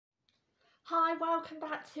Hi, welcome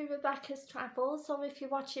back to Rebecca's Travels, or if you're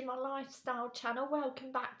watching my lifestyle channel,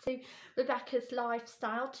 welcome back to Rebecca's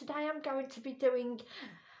Lifestyle. Today I'm going to be doing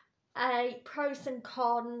a pros and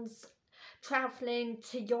cons travelling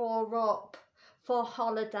to Europe for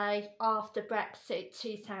holiday after Brexit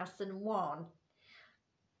 2001.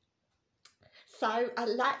 So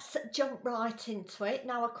let's jump right into it.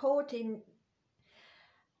 Now, according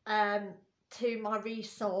to my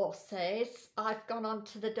resources, I've gone on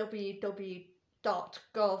to the www.gov.uk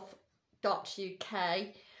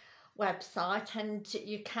website, and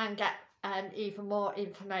you can get even more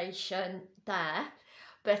information there,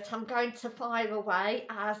 but I'm going to fire away.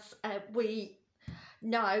 As we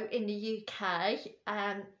know, in the UK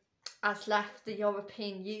has left the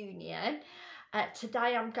European Union.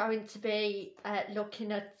 Today I'm going to be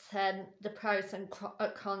looking at the pros and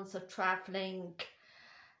cons of travelling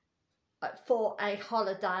for a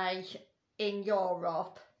holiday in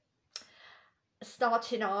Europe.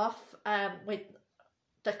 Starting off with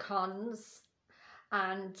the cons,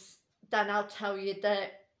 and then I'll tell you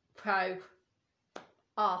the pro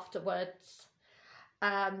afterwards.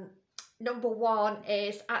 Number one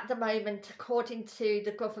is, at the moment, according to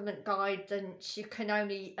the government guidance, you can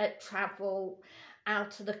only travel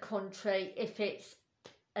out of the country if it's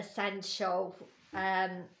essential.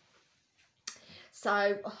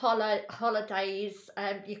 So holidays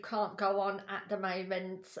you can't go on at the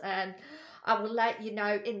moment. I will let you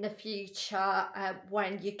know in the future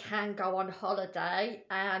when you can go on holiday,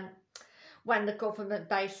 when the government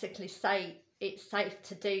basically say it's safe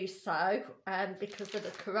to do so because of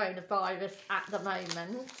the coronavirus at the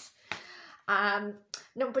moment.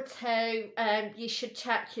 Number two, you should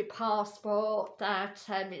check your passport that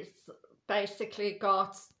it's basically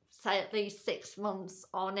got, say, at least 6 months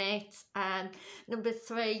on it. Number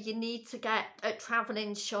three, you need to get a travel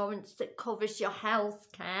insurance that covers your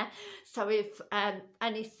health care. So if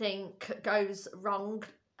anything goes wrong,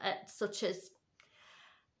 such as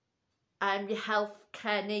your health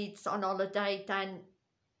care needs on holiday, then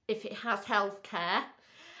if it has health care,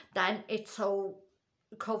 then it'll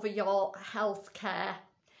cover your health care.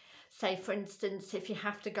 Say, for instance, if you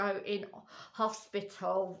have to go in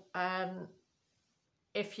hospital,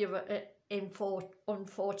 if you're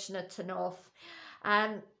unfortunate enough.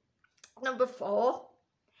 Number four,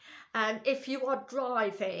 if you are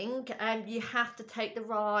driving, you have to take the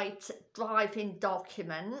right driving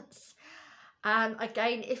documents.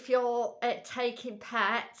 Again, if you're taking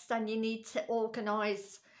pets, then you need to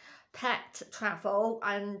organise pet travel,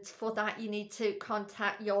 and for that you need to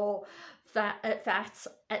contact your vet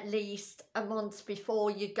at least a month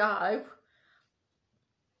before you go.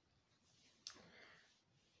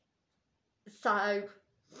 So,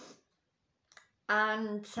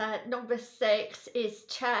 and number six is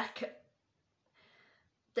check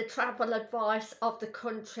the travel advice of the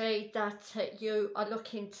country that you are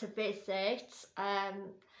looking to visit.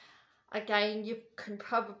 Again, you can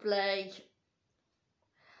probably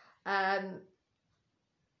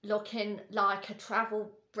look in like a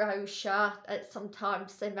travel brochure.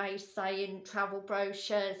 Sometimes they may say in travel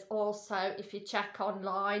brochures also, if you check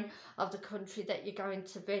online, of the country that you're going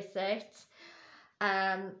to visit.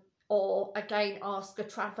 Or again, ask a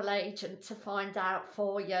travel agent to find out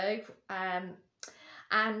for you. And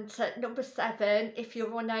number seven, if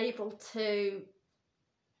you're unable to,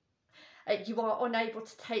 you are unable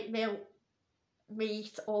to take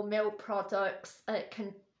meat or milk products,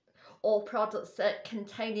 or products that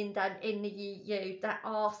containing them in the EU, there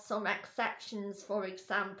are some exceptions. For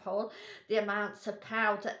example, the amounts of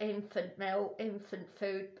powder infant milk, infant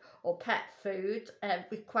food or pet food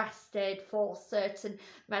requested for certain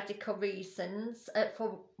medical reasons.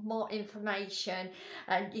 For more information,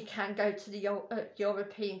 you can go to the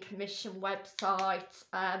European Commission website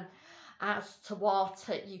as to what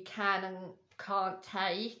you can and can't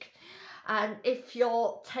take. And if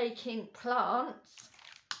you're taking plants,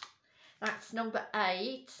 that's number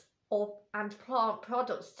 8, and plant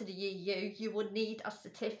products to the EU, you would need a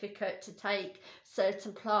certificate to take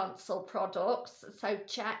certain plants or products. So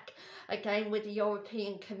check again with the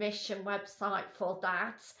European Commission website for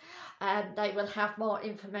that. They will have more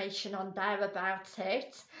information on there about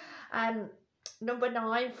it. Number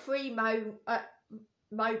 9, free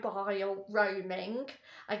mobile roaming.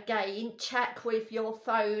 Again, check with your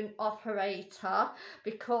phone operator,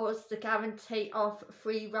 because the guarantee of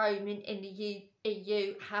free roaming in the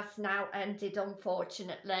EU has now ended,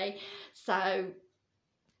 unfortunately. So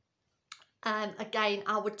again,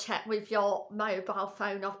 I would check with your mobile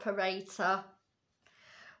phone operator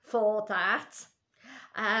for that.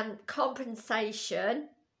 Compensation,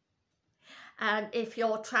 if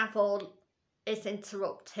your travel is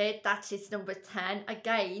interrupted. That is number 10.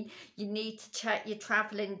 Again, you need to check your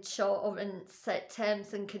travel insurance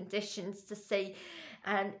terms and conditions to see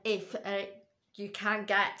if you can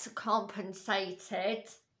get compensated.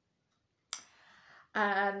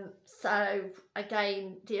 So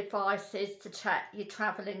again, the advice is to check your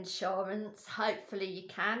travel insurance. Hopefully you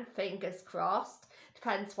can, fingers crossed.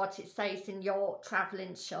 Depends what it says in your travel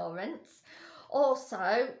insurance.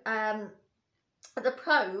 Also, the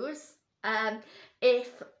pros,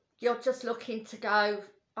 if you're just looking to go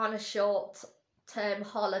on a short term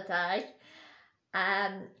holiday,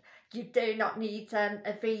 you do not need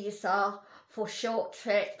a visa for short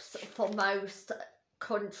trips for most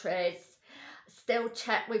countries. Still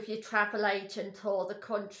check with your travel agent or the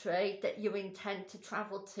country that you intend to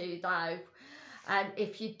travel to though,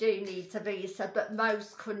 if you do need a visa. But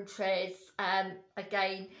most countries,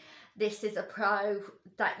 again, this is a pro,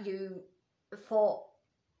 that you, for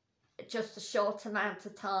just a short amount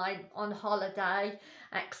of time on holiday,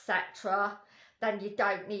 etc., then you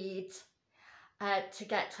don't need to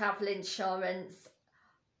get travel insurance.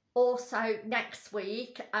 Also, next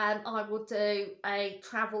week, I will do a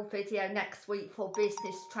travel video next week for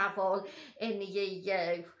business travel in the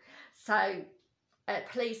EU. So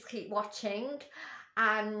please keep watching,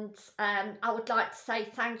 and I would like to say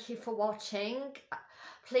thank you for watching.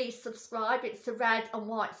 Please subscribe. It's the red and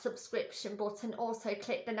white subscription button. Also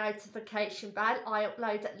click the notification bell. I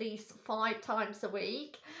upload at least 5 times a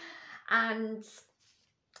week, and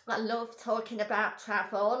I love talking about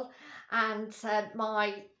travel. And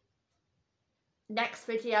my next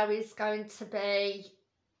video is going to be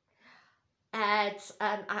aired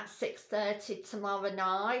at 6:30 tomorrow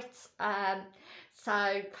night.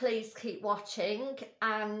 So please keep watching,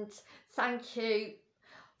 and thank you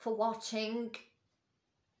for watching.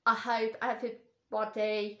 I hope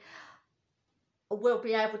everybody will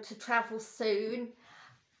be able to travel soon,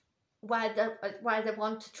 where they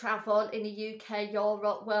want to travel in the UK,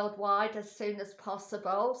 Europe, worldwide, as soon as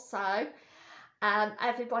possible. So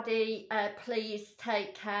everybody, please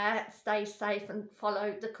take care, stay safe, and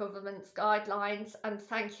follow the government's guidelines. And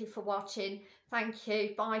thank you for watching. Thank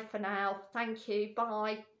you. Bye for now. Thank you.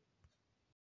 Bye.